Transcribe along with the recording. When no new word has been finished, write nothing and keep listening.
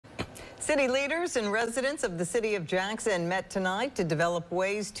City leaders and residents of the city of Jackson met tonight to develop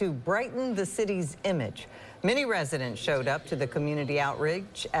ways to brighten the city's image. Many residents showed up to the community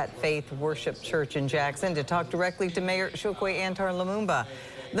outreach at Faith Worship Church in Jackson to talk directly to Mayor Chokwe Antar Lumumba.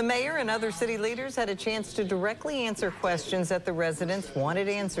 The mayor and other city leaders had a chance to directly answer questions that the residents wanted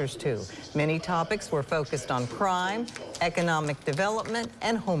answers to. Many topics were focused on crime, economic development,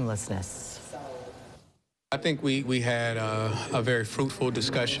 and homelessness. I think we had a very fruitful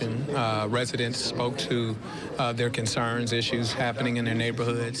discussion. Residents spoke to their concerns, issues happening in their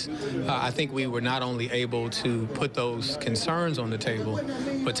neighborhoods. I think we were not only able to put those concerns on the table,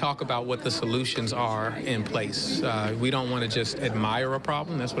 but talk about what the solutions are in place. We don't want to just admire a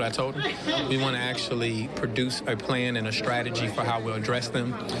problem. That's what I told them. We want to actually produce a plan and a strategy for how we'll address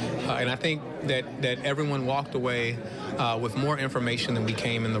them. And I think that everyone walked away with more information than we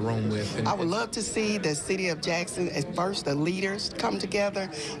came in the room with. I would love to see the city of Jackson, at first the leaders come together,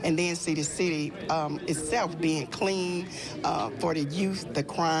 and then see the city itself being clean for the youth, the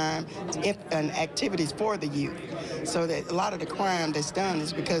crime, and activities for the youth. So that a lot of the crime that's done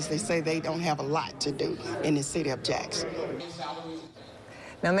is because they say they don't have a lot to do in the city of Jackson.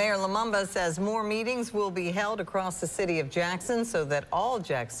 Now, Mayor Lumumba says more meetings will be held across the city of Jackson so that all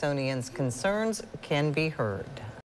Jacksonians' concerns can be heard.